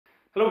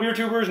Hello beer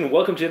tubers and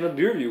welcome to another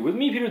beer review with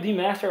me, Peter, the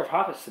master of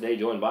hoppets, today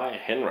joined by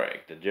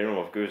Henrik, the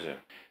general of Goose.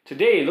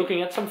 Today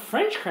looking at some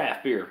French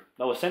craft beer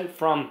that was sent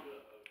from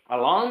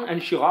Alain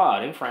and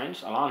Girard in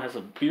France. Alain has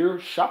a beer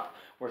shop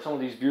where some of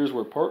these beers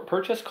were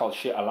purchased called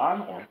Chez Alain,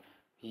 or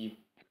he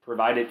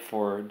provided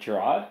for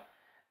Girard.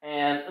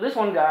 And this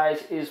one,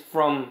 guys, is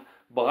from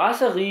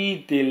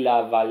Brasserie de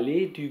la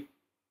Vallée du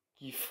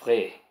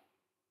Giffre.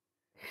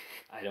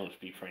 I don't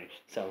speak French,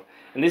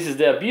 and this is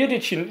the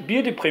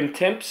Bière de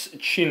printemps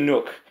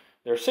Chinook.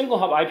 They're single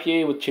hop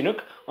IPA with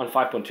Chinook on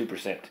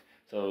 5.2%.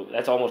 So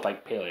that's almost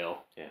like pale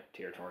ale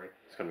territory.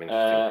 It's gonna be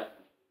interesting.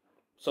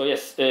 So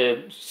yes,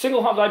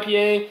 single hop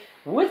IPA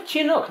with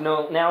Chinook.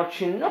 Now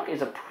Chinook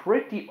is a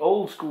pretty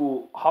old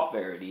school hop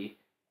variety,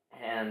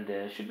 and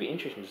should be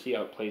interesting to see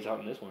how it plays out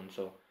in this one.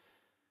 So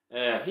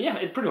yeah,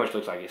 it pretty much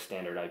looks like a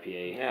standard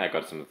IPA. Yeah, I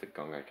got some of the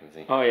gong, I can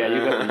see. Oh yeah, you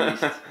got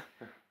the yeast.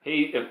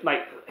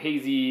 Like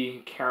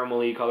hazy,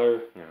 caramelly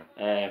color.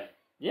 Yeah.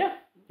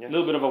 A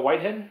little bit of a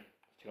whitehead.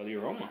 Tell the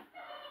aroma.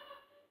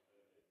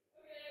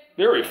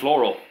 Very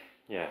floral.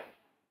 Yeah.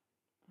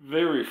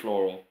 Very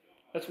floral.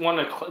 That's one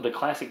of the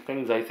classic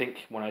things I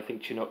think when I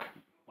think Chinook,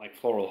 like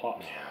floral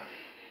hops.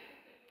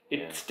 Yeah.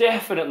 It's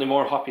definitely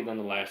more hoppy than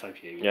the last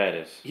IPA. Yeah, it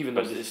is. Even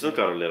though it's still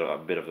got a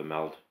bit of the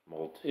malt.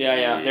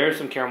 Yeah. There's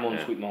some caramel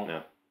and sweet malt.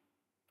 Yeah.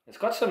 It's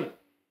got some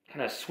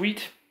kind of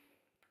sweet.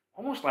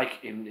 Almost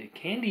like in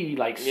candy,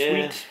 like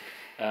sweet,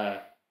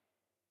 like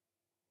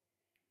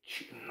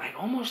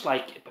almost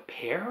like a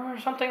pear or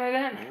something like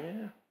that.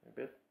 Yeah, a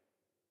bit.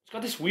 It's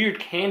got this weird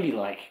candy,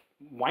 like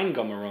wine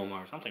gum aroma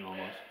or something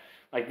almost,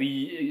 like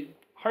the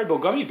Haribo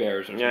gummy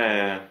bears or something.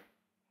 Yeah.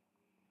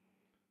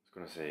 I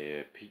was gonna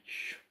say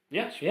peach.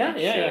 Yeah.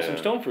 Some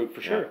stone fruit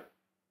for sure.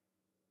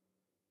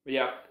 But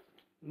yeah,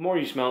 the more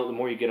you smell it, the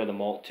more you get of the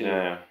malt too.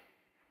 Yeah.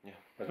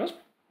 That smells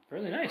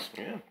really nice.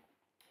 Yeah.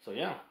 So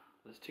yeah.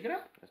 Let's check it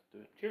out. Let's do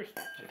it. Cheers.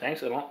 And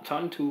thanks a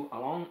ton to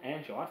Alain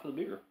and Girard for the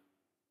beer.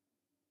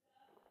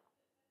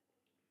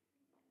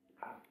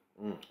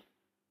 Oh,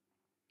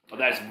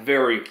 that's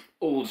very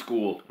old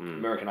school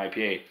American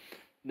IPA.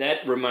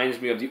 That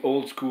reminds me of the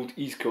old school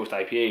East Coast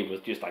IPA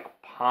with just like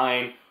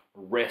pine,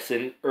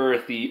 resin,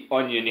 earthy,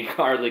 oniony,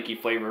 garlicky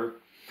flavor.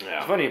 Yeah.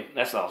 It's funny,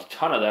 that's a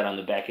ton of that on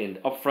the back end.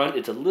 Up front,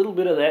 it's a little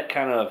bit of that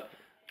kind of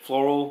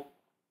floral.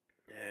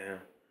 Yeah,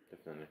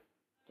 definitely.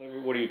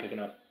 Flavor. What are you picking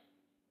up?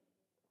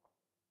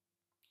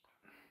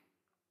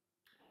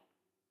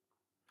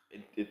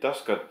 It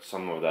does got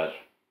some of that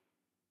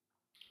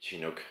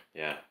Chinook,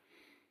 yeah.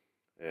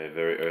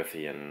 Very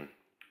earthy and...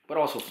 But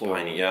also floral.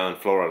 Piney, yeah, and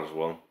floral as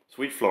well.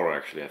 Sweet floral,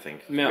 actually, I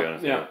think.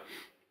 Yeah.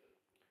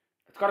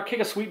 It's got a kick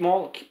of sweet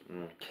malt,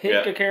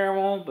 kick of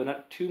caramel, but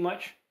not too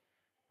much.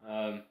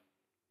 No,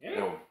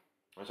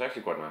 it's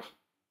actually quite nice.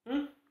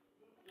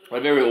 A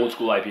very old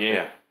school IPA.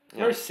 Yeah.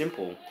 Very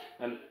simple.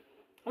 And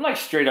I'm like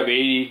straight up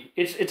 80.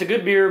 It's a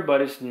good beer,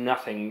 but it's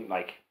nothing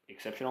like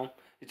exceptional.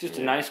 It's just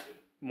a nice...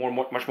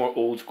 much more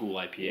old school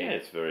IPA. Yeah,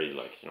 it's very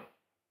like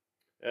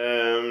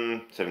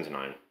 7 to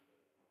 9.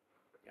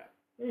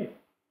 Yeah.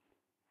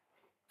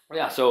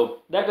 Yeah.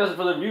 So that does it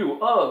for the review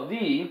of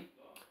the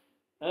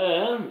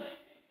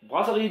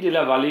Brasserie de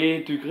la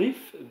Vallée du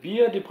Giffre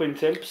Bière de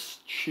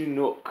printemps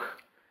Chinook.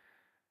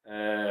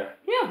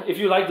 Yeah, if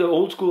you like the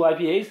old school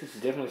IPAs, this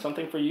is definitely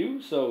something for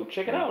you. So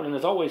check it out. And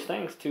as always,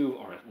 thanks to,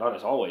 or not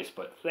as always,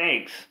 but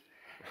thanks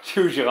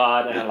to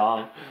Girard and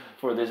Alain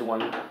for this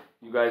one.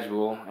 You guys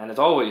rule. And as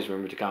always,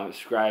 remember to comment,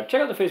 subscribe. Check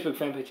out the Facebook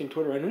fan page and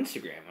Twitter and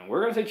Instagram. And we're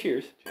going to say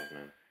cheers. Cheers,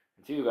 man.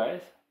 And see you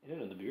guys in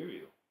another beer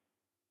review.